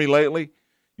done for me lately?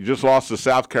 You just lost to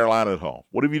South Carolina at home.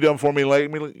 What have you done for me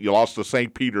lately? You lost to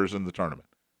St. Peter's in the tournament.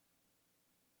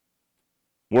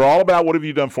 We're all about what have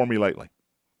you done for me lately.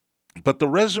 But the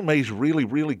resume is really,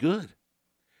 really good.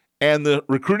 And the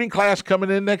recruiting class coming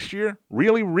in next year,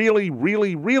 really, really,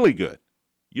 really, really good.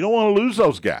 You don't want to lose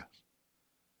those guys.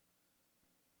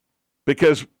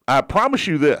 Because I promise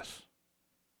you this.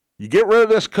 You get rid of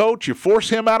this coach, you force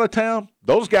him out of town,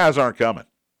 those guys aren't coming.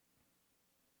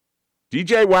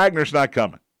 DJ Wagner's not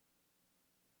coming.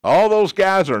 All those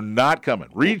guys are not coming.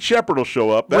 Reed Shepherd will show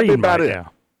up. That'd be about it. Yeah.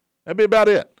 That'd be about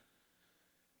it.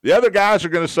 The other guys are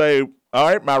going to say, all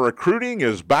right, my recruiting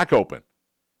is back open.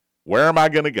 Where am I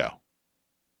going to go?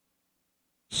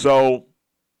 So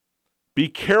be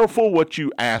careful what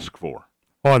you ask for.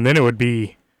 Oh, and then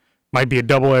it might be a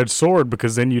double-edged sword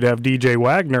because then you'd have DJ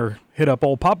Wagner hit up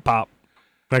old Pop.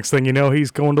 Next thing you know,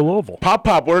 he's going to Louisville.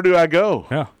 Pop, where do I go?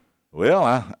 Yeah.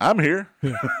 Well, I'm here.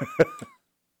 Yeah.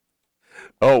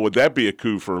 Oh, would that be a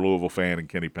coup for a Louisville fan and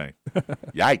Kenny Payne?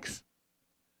 Yikes.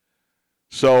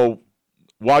 So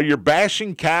while you're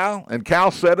bashing Cal, and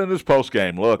Cal said in his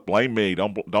postgame, look, blame me.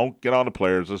 Don't get on the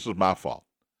players. This is my fault.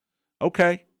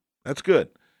 Okay, that's good.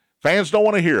 Fans don't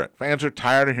want to hear it. Fans are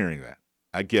tired of hearing that.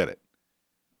 I get it.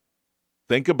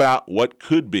 Think about what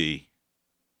could be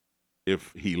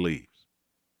if he leaves.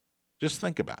 Just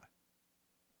think about it.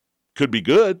 Could be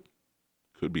good.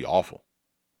 Could be awful.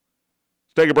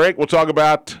 Let's take a break. We'll talk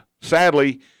about,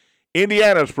 sadly,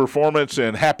 Indiana's performance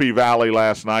in Happy Valley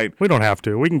last night. We don't have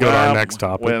to. We can go to our next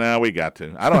topic. Well, now we got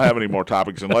to. I don't have any more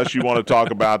topics unless you want to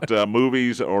talk about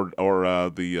movies or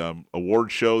the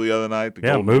award show the other night.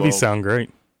 Yeah, movies sound great.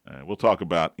 We'll talk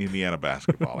about Indiana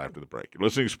basketball after the break. You're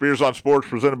listening to Spears on Sports,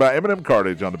 presented by M&M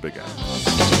Cartage on the Big Apple.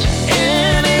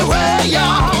 Anywhere,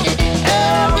 y'all.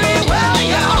 Everywhere,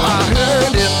 y'all.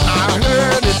 I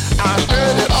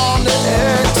heard it on the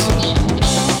X.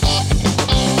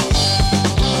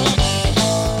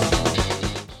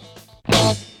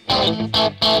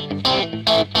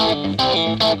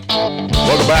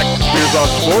 Welcome back to Spears on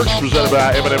Sports, presented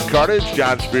by M&M Cartage.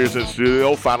 John Spears in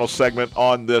studio. Final segment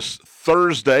on this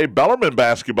Thursday. Bellarmine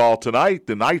basketball tonight.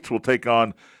 The Knights will take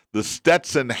on the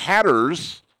Stetson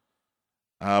Hatters.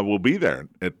 We'll be there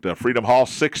at Freedom Hall,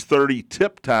 6:30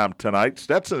 tip time tonight.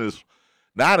 Stetson is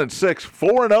 9-6,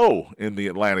 4-0 in the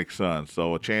Atlantic Sun.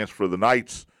 So a chance for the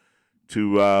Knights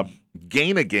to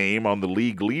gain a game on the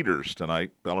league leaders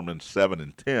tonight. Bellarmine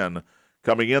 7-10.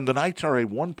 Coming in, the Knights are a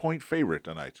 1-point favorite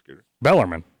tonight, Scooter.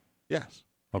 Bellarmine? Yes.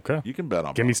 Okay. You can bet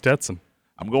on Give me Stetson.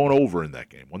 I'm going over in that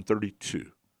game,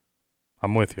 132.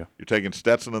 I'm with you. You're taking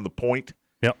Stetson in the point?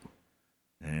 Yep.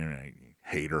 All right.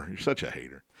 Hater. You're such a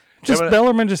hater.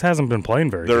 Bellarmine just hasn't been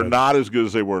playing very They're good. not as good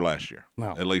as they were last year.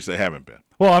 No. At least they haven't been.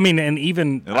 Well, I mean, and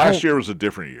even And last year was a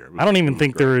different year. I don't even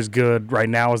think they're as good right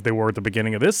now as they were at the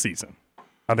beginning of this season.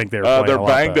 I think they're They're a lot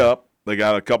banged better. up. They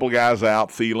got a couple guys out.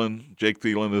 Jake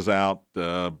Thielen is out.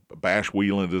 Bash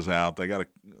Wheeland is out. They got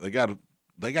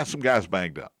some guys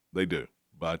banged up. They do,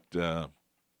 but still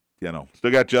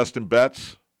got Justin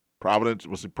Betts. Providence,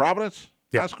 was it Providence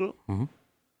High School?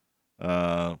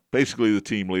 Mm-hmm. Basically the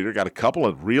team leader. Got a couple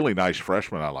of really nice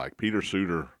freshmen I like. Peter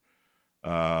Suter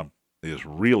is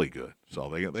really good. So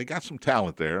they got some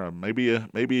talent there. Maybe a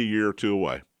year or two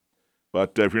away.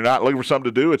 But if you're not looking for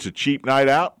something to do, it's a cheap night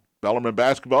out. Bellarmine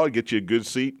basketball, get you a good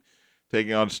seat,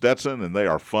 taking on Stetson, and they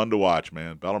are fun to watch,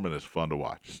 man. Bellarmine is fun to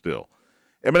watch still.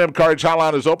 M&M Cartage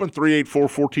Hotline is open,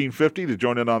 384-1450 to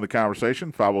join in on the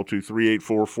conversation,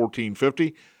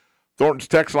 502-384-1450. Thornton's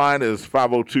text line is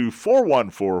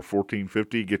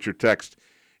 502-414-1450. Get your text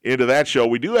into that show.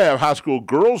 We do have high school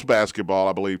girls basketball,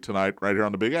 I believe, tonight right here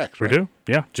on the Big X. Right? We do,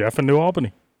 yeah. Jeff in New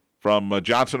Albany. From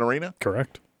Johnson Arena.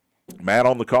 Correct. Matt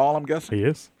on the call, I'm guessing. He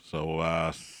is. So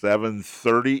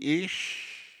 7:30-ish.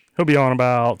 He'll be on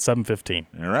about 7:15.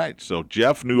 All right. So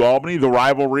Jeff, New Albany, the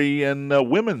rivalry in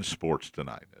women's sports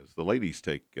tonight as the ladies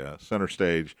take center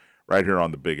stage right here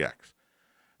on the Big X.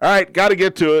 All right, got to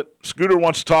get to it. Scooter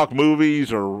wants to talk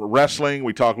movies or wrestling.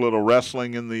 We talk a little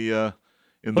wrestling in the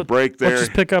break there. Let's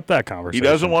just pick up that conversation. He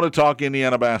doesn't want to talk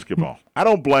Indiana basketball. I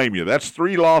don't blame you. That's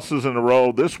 3 losses in a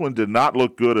row. This one did not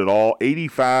look good at all.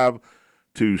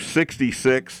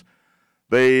 85-66.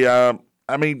 They,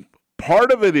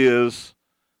 part of it is,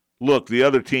 look, the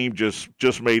other team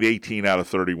just made 18 out of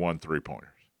 31 3-pointers.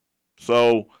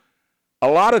 So a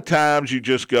lot of times you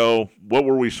just go, what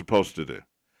were we supposed to do?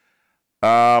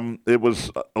 It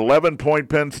was 11-point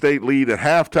Penn State lead at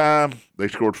halftime. They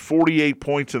scored 48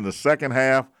 points in the second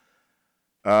half.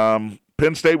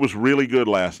 Penn State was really good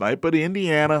last night, but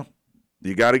Indiana,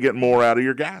 you got to get more out of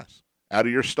your guys, out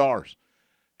of your stars.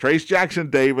 Trace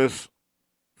Jackson-Davis,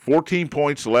 14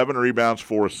 points, 11 rebounds,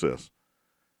 4 assists.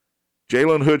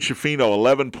 Jalen Hood-Schifino,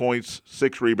 11 points,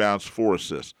 6 rebounds, 4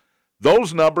 assists.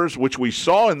 Those numbers, which we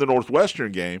saw in the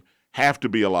Northwestern game, have to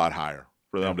be a lot higher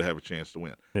for them to have a chance to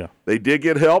win. Yeah. They did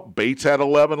get help. Bates had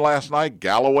 11 last night.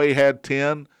 Galloway had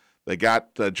 10. They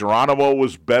got Geronimo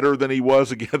was better than he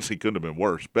was against. He couldn't have been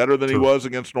worse. Better than he was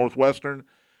against Northwestern.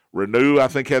 Renew, I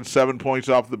think, had 7 points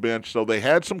off the bench. So they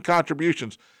had some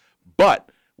contributions.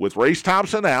 But with Race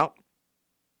Thompson out,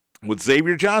 with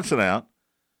Xavier Johnson out,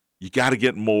 you got to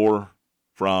get more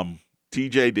from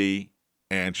TJD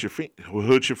and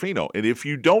Hood-Schifino. And if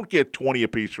you don't get 20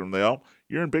 apiece from them,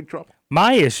 you're in big trouble.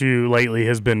 My issue lately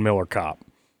has been Miller Kopp.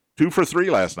 2 for 3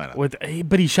 last night.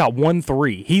 But he shot 1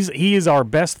 3. He is our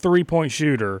best 3-point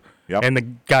shooter, and the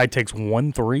guy takes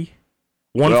 1 3?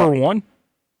 One for one?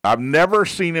 I've never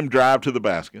seen him drive to the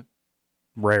basket.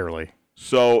 Rarely.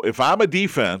 So if I'm a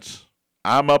defense,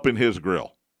 I'm up in his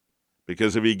grill.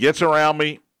 Because if he gets around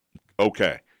me,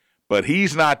 okay. But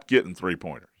he's not getting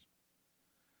 3-pointers.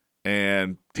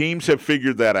 And teams have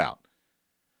figured that out.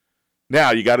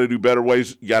 Now, you got to do better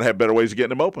ways. You got to have better ways of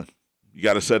getting him open. You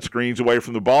got to set screens away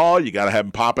from the ball. You got to have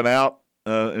him popping out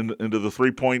into the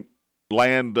 3-point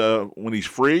land when he's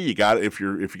free. You got if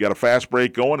you got a fast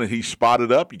break going and he's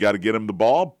spotted up, you got to get him the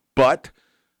ball. But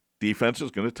defense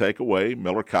is going to take away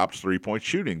Miller Kopp's 3-point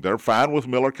shooting. They're fine with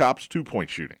Miller Kopp's 2-point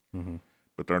shooting,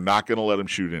 but they're not going to let him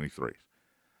shoot any threes.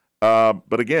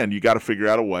 But again, you got to figure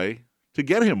out a way to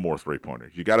get him more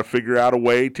 3-pointers. You got to figure out a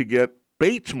way to get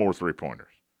Bates more 3-pointers.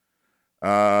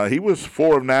 He was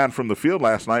 4 of 9 from the field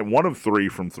last night, 1 of 3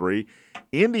 from 3.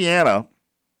 Indiana,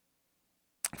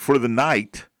 for the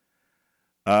night,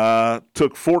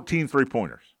 took 14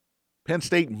 3-pointers. Penn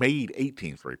State made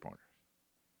 18 3-pointers.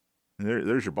 And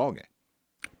there's your ball game.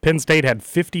 Penn State had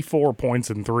 54 points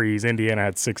in threes. Indiana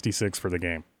had 66 for the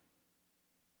game.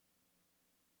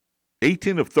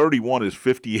 18 of 31 is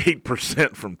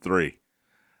 58% from 3.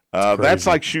 That's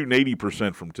like shooting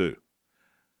 80% from 2.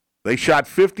 They shot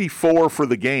 54 for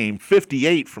the game,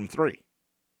 58 from 3.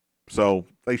 So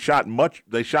they shot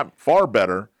far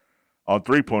better on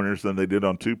 3-pointers than they did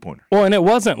on 2-pointers. Well, and it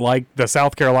wasn't like the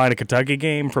South Carolina-Kentucky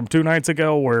game from 2 nights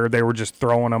ago where they were just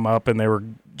throwing them up and they were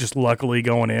just luckily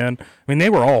going in. I mean, they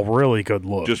were all really good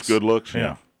looks. Just good looks,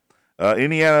 yeah.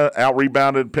 Indiana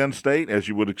out-rebounded Penn State, as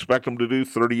you would expect them to do,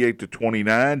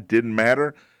 38-29. Didn't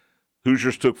matter.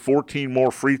 Hoosiers took 14 more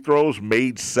free throws,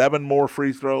 made 7 more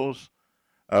free throws.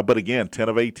 But again, 10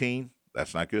 of 18,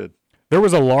 that's not good. There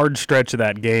was a large stretch of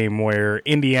that game where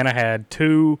Indiana had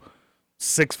 2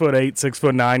 6'8",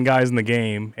 6'9" guys in the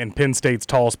game, and Penn State's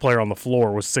tallest player on the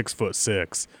floor was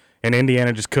 6'6", and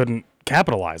Indiana just couldn't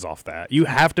capitalize off that. You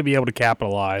have to be able to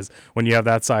capitalize when you have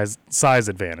that size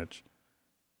advantage.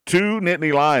 2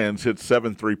 Nittany Lions hit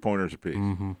 7 3-pointers apiece.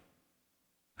 Mm-hmm.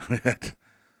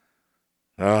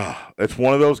 It's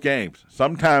one of those games.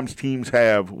 Sometimes teams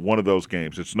have one of those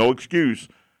games. It's no excuse,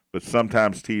 but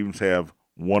sometimes teams have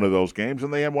one of those games,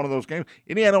 and they had one of those games.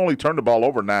 Indiana only turned the ball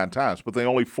over 9 times, but they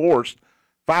only forced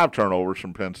 5 turnovers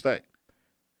from Penn State.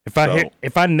 If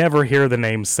I never hear the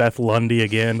name Seth Lundy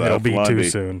again, Seth it'll be Lundy. too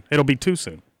soon. It'll be too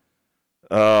soon.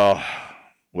 Well,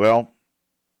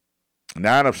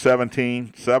 9 of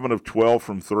 17, 7 of 12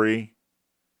 from 3,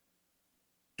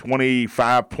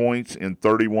 25 points in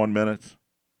 31 minutes.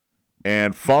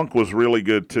 And Funk was really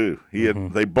good too.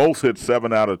 They both hit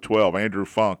 7 out of 12. Andrew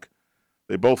Funk,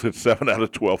 they both hit 7 out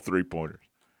of 12 3-pointers.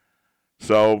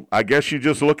 So I guess you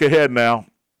just look ahead now.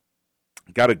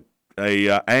 Got a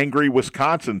angry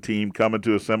Wisconsin team coming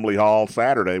to Assembly Hall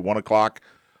Saturday, 1:00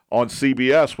 on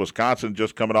CBS. Wisconsin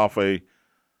just coming off a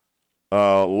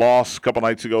loss a couple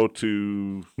nights ago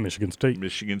to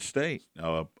Michigan State.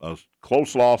 A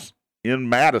close loss in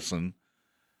Madison.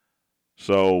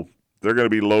 So they're going to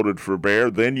be loaded for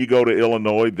bear. Then you go to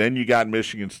Illinois. Then you got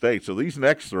Michigan State. So these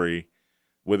next 3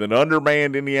 with an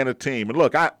undermanned Indiana team. And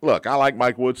look, I like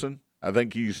Mike Woodson. I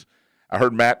think I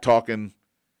heard Matt talking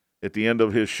at the end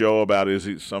of his show about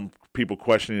some people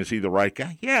questioning, is he the right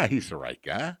guy? Yeah, he's the right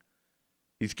guy.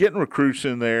 He's getting recruits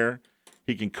in there.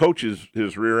 He can coach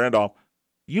his rear end off.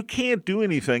 You can't do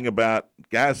anything about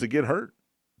guys that get hurt.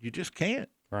 You just can't.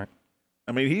 Right.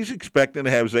 I mean, he's expecting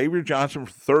to have Xavier Johnson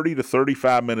for 30 to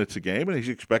 35 minutes a game, and he's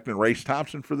expecting Race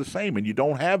Thompson for the same, and you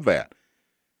don't have that.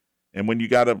 And when you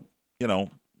got to,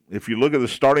 if you look at the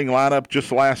starting lineup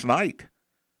just last night,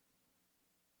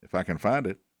 if I can find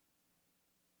it,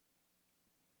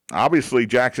 obviously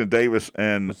Jackson Davis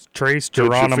and Trace,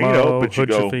 Geronimo, but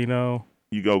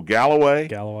you go Galloway,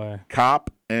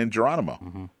 Kopp, and Geronimo.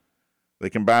 Mm-hmm. They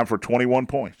combine for 21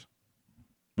 points,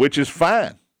 which is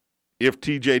fine. If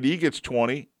TJD gets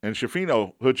 20 and Hood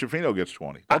Schifino gets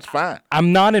 20, that's fine.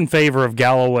 I'm not in favor of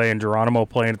Galloway and Geronimo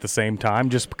playing at the same time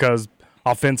just because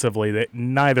offensively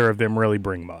neither of them really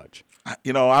bring much.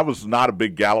 I was not a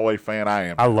big Galloway fan. I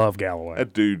am. I love Galloway.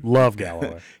 That dude. Love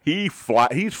Galloway. He's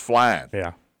flying.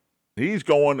 Yeah. He's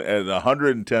going at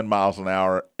 110 miles an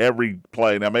hour every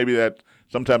play. Now, maybe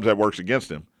sometimes that works against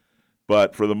him.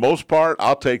 But for the most part,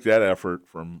 I'll take that effort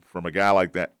from a guy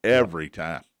like that every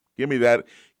time. Give me that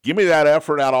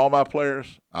effort out of all my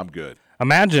players. I'm good.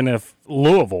 Imagine if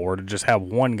Louisville were to just have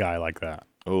one guy like that.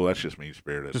 Oh, that's just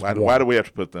mean-spirited. Why do we have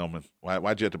to put them in?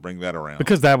 Why'd you have to bring that around?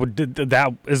 Because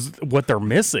that is what they're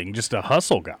missing, just a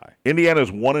hustle guy.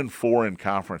 Indiana's 1-4 in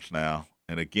conference now.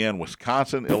 And again,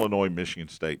 Wisconsin, Illinois, Michigan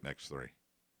State next 3.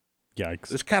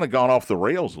 Yikes. It's kind of gone off the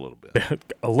rails a little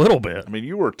bit. A little bit. I mean,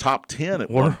 you were top 10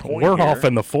 at one point. We're off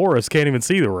in the forest, can't even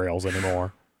see the rails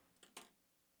anymore.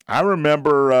 I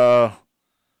remember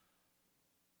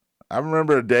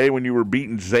a day when you were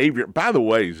beating Xavier. By the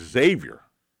way, Xavier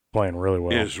playing really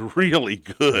well. Is really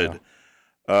good.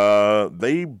 Yeah.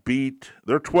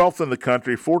 They're 12th in the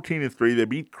country, 14-3. They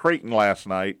beat Creighton last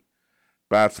night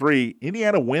by 3.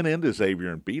 Indiana went into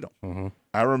Xavier and beat them. Mm-hmm.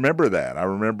 I remember that. I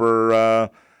remember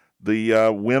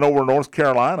the win over North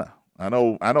Carolina. I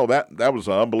know that was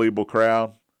an unbelievable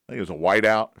crowd. I think it was a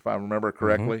whiteout, if I remember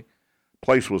correctly. Mm-hmm.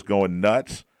 Place was going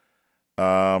nuts.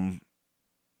 That's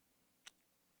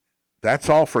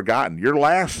all forgotten. Your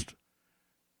last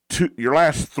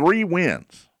 3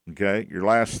 wins, okay? Your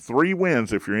last 3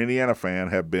 wins, if you're an Indiana fan,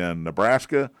 have been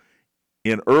Nebraska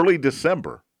in early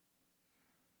December,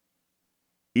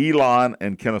 Elon,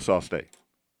 and Kennesaw State.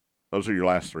 Those are your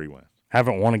last 3 wins.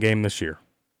 Haven't won a game this year.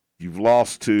 You've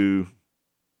lost to,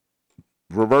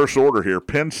 reverse order here,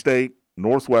 Penn State,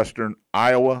 Northwestern,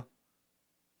 Iowa,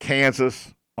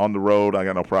 Kansas on the road. I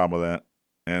got no problem with that.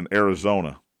 And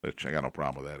Arizona, which I got no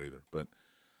problem with that either. But,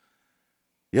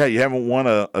 yeah, you haven't won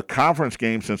a conference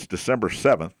game since December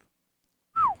 7th.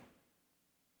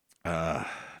 Not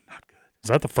good. Is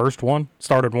that the first one?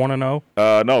 Started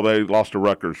 1-0? No, they lost to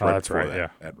Rutgers right that's before right,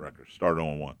 that. Yeah. At Rutgers. Started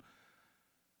 0-1.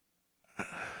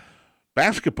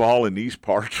 Basketball in these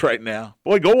parts right now.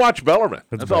 Boy, go watch Bellarmine.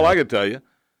 That's all I can tell you.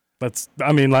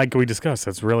 Like we discussed,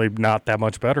 that's really not that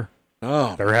much better.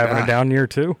 Oh, they're having a down year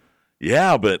too.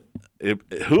 Yeah, but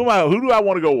who do I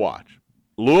want to go watch?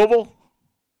 Louisville,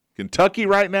 Kentucky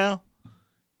right now,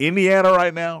 Indiana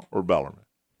right now, or Bellarmine?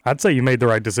 I'd say you made the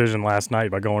right decision last night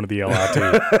by going to the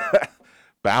LIT.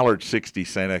 Ballard 60,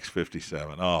 St. X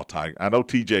 57. Oh, Tiger! I know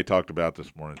TJ talked about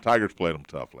this morning. Tigers played them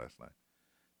tough last night.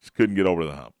 Just couldn't get over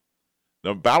the hump.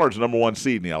 Now, Ballard's number 1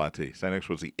 seed in the LIT. St. X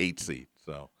was the 8th seed,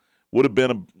 so would have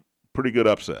been a pretty good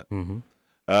upset. Mm-hmm.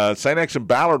 St. X and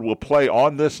Ballard will play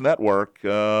on this network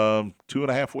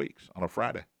 2.5 weeks on a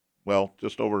Friday. Well,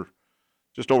 just over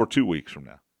 2 weeks from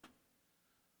now.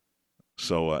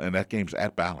 So, and that game's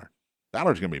at Ballard.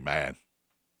 Ballard's going to be mad.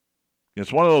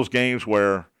 It's one of those games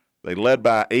where they led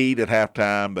by 8 at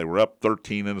halftime. They were up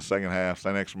 13 in the second half.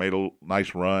 St. X made a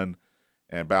nice run,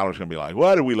 and Ballard's going to be like,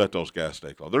 why did we let those guys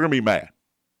stay close? They're going to be mad.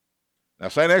 Now,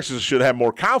 St. X should have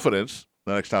more confidence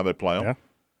the next time they play them,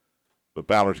 but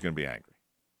Ballard's going to be angry.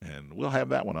 And we'll have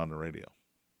that one on the radio.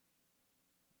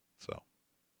 So,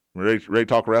 ready to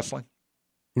talk wrestling?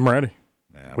 I'm ready.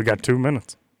 Yeah, we got 2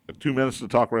 minutes. 2 minutes to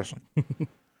talk wrestling.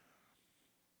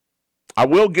 I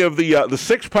will give the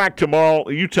six-pack tomorrow.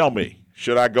 You tell me.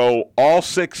 Should I go all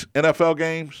 6 NFL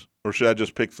games, or should I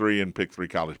just pick 3 and pick 3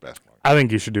 college basketball games? I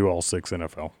think you should do all 6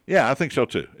 NFL. Yeah, I think so,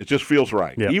 too. It just feels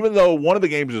right. Yep. Even though one of the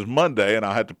games is Monday, and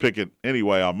I had to pick it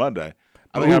anyway on Monday,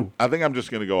 I think I'm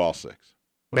just going to go all 6.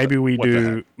 Maybe we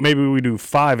do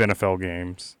 5 NFL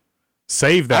games.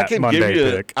 Save that Monday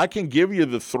pick. I can give you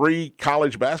the 3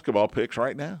 college basketball picks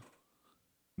right now.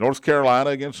 North Carolina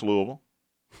against Louisville.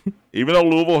 Even though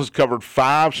Louisville has covered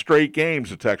 5 straight games,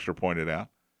 the texter pointed out,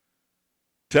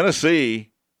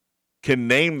 Tennessee can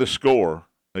name the score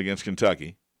against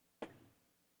Kentucky,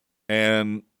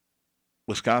 and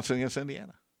Wisconsin against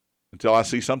Indiana. Until I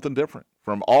see something different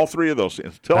from all 3 of those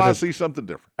teams. I see something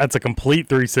different. That's a complete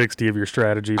 360 of your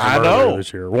strategy from earlier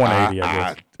this year. 180,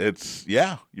 I guess.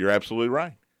 You're absolutely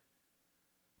right.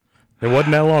 It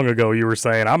wasn't that long ago you were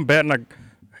saying, I'm betting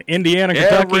Indiana,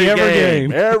 Kentucky every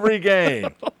game. Every game.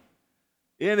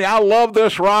 I love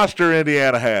this roster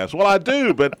Indiana has. Well, I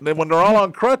do, but when they're all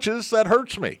on crutches, that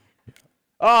hurts me.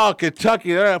 Oh,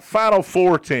 Kentucky, they're a Final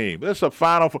Four team. This is a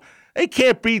Final Four. They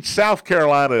can't beat South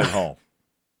Carolina at home.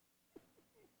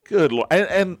 Good Lord.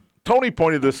 And Tony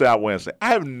pointed this out Wednesday. I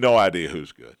have no idea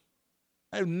who's good.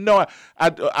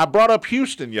 I brought up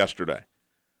Houston yesterday.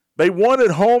 They won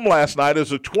at home last night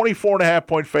as a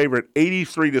 24.5-point favorite,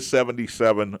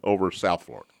 83-77 over South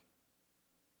Florida.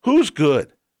 Who's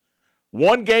good?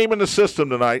 One game in the system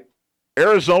tonight,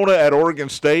 Arizona at Oregon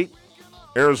State.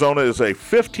 Arizona is a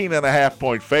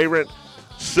 15.5-point favorite.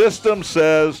 System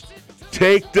says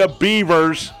take the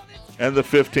Beavers and the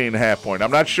 15.5-point. I'm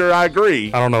not sure I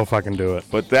agree. I don't know if I can do it.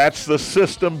 But that's the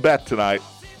system bet tonight.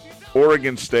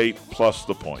 Oregon State plus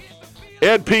the point.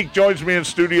 Ed Peak joins me in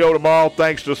studio tomorrow.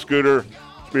 Thanks to Scooter.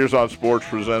 Spears on Sports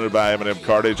presented by M&M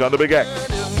Cartage on the Big X.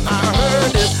 I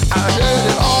heard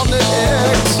it on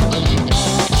the X.